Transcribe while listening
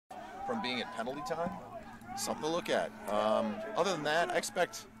from being at penalty time. Something to look at. Other than that, I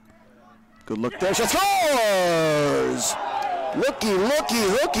expect. Good look there. She scores! Looky,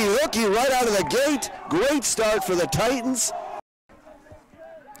 hooky, right out of the gate. Great start for the Titans.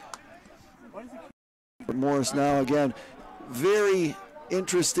 But Morris now again. Very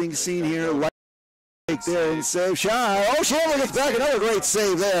interesting scene here. Right there and save. Shy. Oh, Chandler gets back. Another great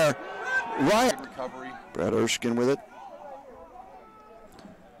save there. Ryan. Brad Erskine with it.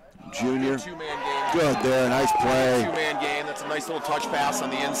 Junior. Good there. Nice play. Two-man game. That's a nice little touch pass on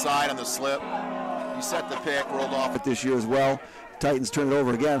the inside on the slip. You set the pick, rolled off. This year as well. Titans turn it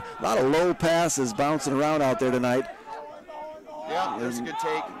over again. A lot of low passes bouncing around out there tonight. Yeah, there's a good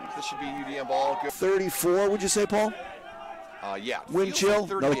take. This should be UDM ball. Good. 34, would you say, Paul? Yeah. Wind chill.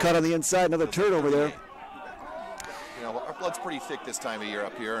 Like another cut on the inside. Another turnover there. You know, our blood's pretty thick this time of year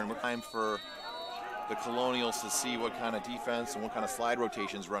up here, and we're time for the Colonials to see what kind of defense and what kind of slide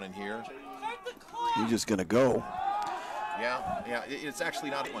rotations running here. He's just going to go. Yeah, it's actually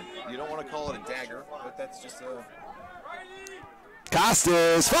not one. You don't want to call it a dagger, but that's just a...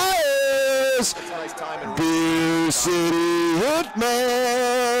 Costas fires! That's a nice time. Beer City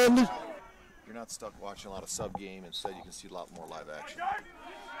Hitman! You're not stuck watching a lot of sub-game. Instead, you can see a lot more live action.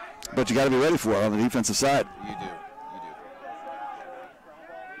 But you got to be ready for it on the defensive side. You do.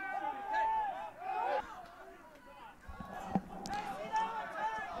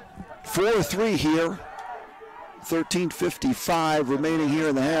 4-3 here. 13:55 remaining here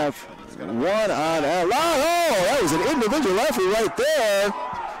in the half. One on out. Oh, that was an individual effort right there.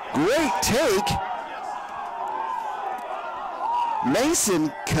 Great take.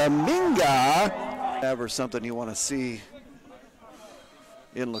 Mason Kaminga. Ever something you want to see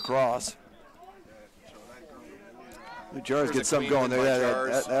in lacrosse. The Jars get something going there.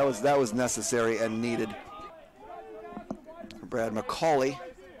 That was necessary and needed. Brad McCauley.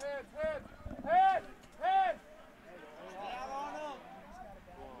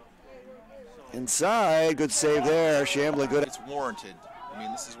 Inside, good save there. Shambler good. It's warranted. I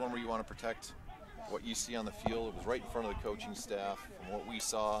mean, this is one where you want to protect what you see on the field. It was right in front of the coaching staff. From what we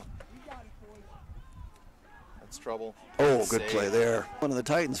saw, that's trouble. Oh, good good save. play there. One of the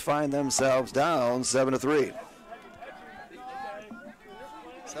Titans find themselves down 7-3.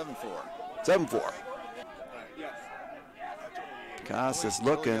 7-4. 7-4. Costas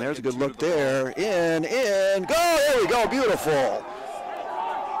looking. There's a good look there. In. Go. There we go. Beautiful.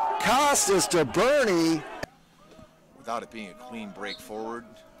 Costas to Bernie. Without it being a clean break forward.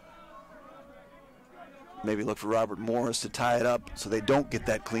 Maybe look for Robert Morris to tie it up so they don't get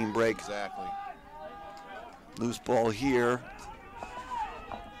that clean break. Exactly. Loose ball here.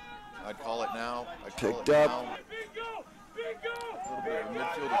 I'd call it now. Picked up. Now. A little bit of a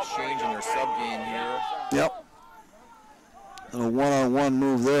midfield exchange in their sub game here. Yep. Little one-on-one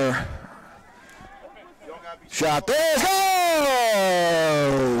move there. Shot there,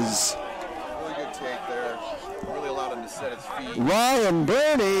 goes! Really good take there. Really allowed him to set his feet. Ryan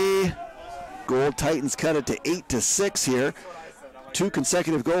Burney. Goal Titans cut it to 8-6 here. 2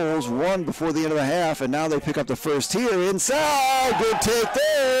 consecutive goals, one before the end of the half, and now they pick up the first here. Inside, good take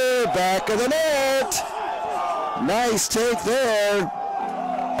there. Back of the net. Nice take there.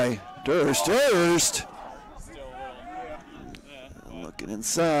 Durst. Looking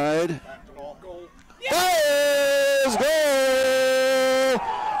inside. Fires, goal!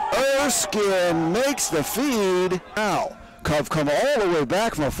 Erskine makes the feed. Now, Cove come all the way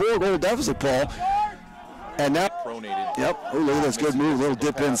back from a 4-goal deficit, Paul. And now, Pronated. Yep, oh, look at this good move, little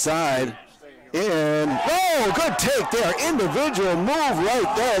dip inside. In. Oh, good take there. Individual move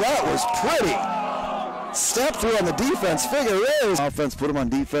right there. That was pretty. Step through on the defense. Figueroa. Offense put him on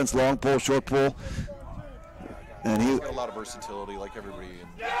defense. Long pull, short pull. And he got a lot of versatility, like everybody.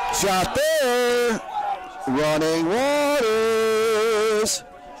 Shot there. Running Waters.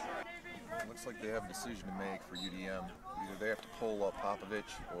 Looks like they have a decision to make for UDM. Either they have to pull up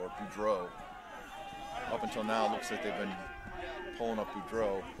Popovich or Boudreau. Up until now, it looks like they've been pulling up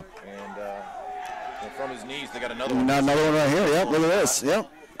Boudreau. And from his knees, they got another one. Another one right here. Yep, look at this. Yep.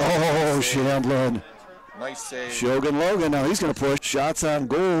 Oh, Shamblin. Nice save. Shogun Logan, now he's going to push. Shots on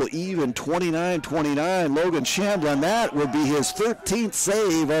goal, even 29-29. Logan Shamblin, that would be his 13th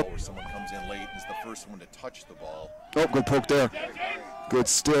save. Or someone comes in late and is the first one to touch the ball. Oh, good poke there. Good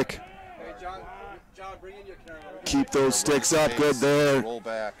stick. Keep those sticks up, good there. Roll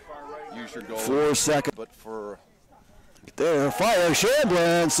back. Use your goal. 4 seconds. But for there, fire.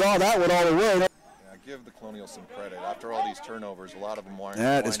 Shamblin saw that one all the way. Give the Colonials some credit. After all these turnovers, a lot of them weren't.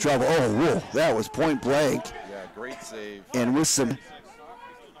 That is trouble. Oh, whoa, that was point blank. Yeah, great save. And with some.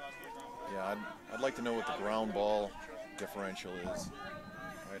 Yeah, I'd like to know what the ground ball differential is.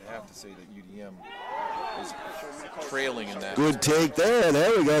 I'd have to say that UDM is trailing in that. Good take there.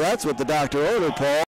 There we go. That's what the doctor ordered, Paul.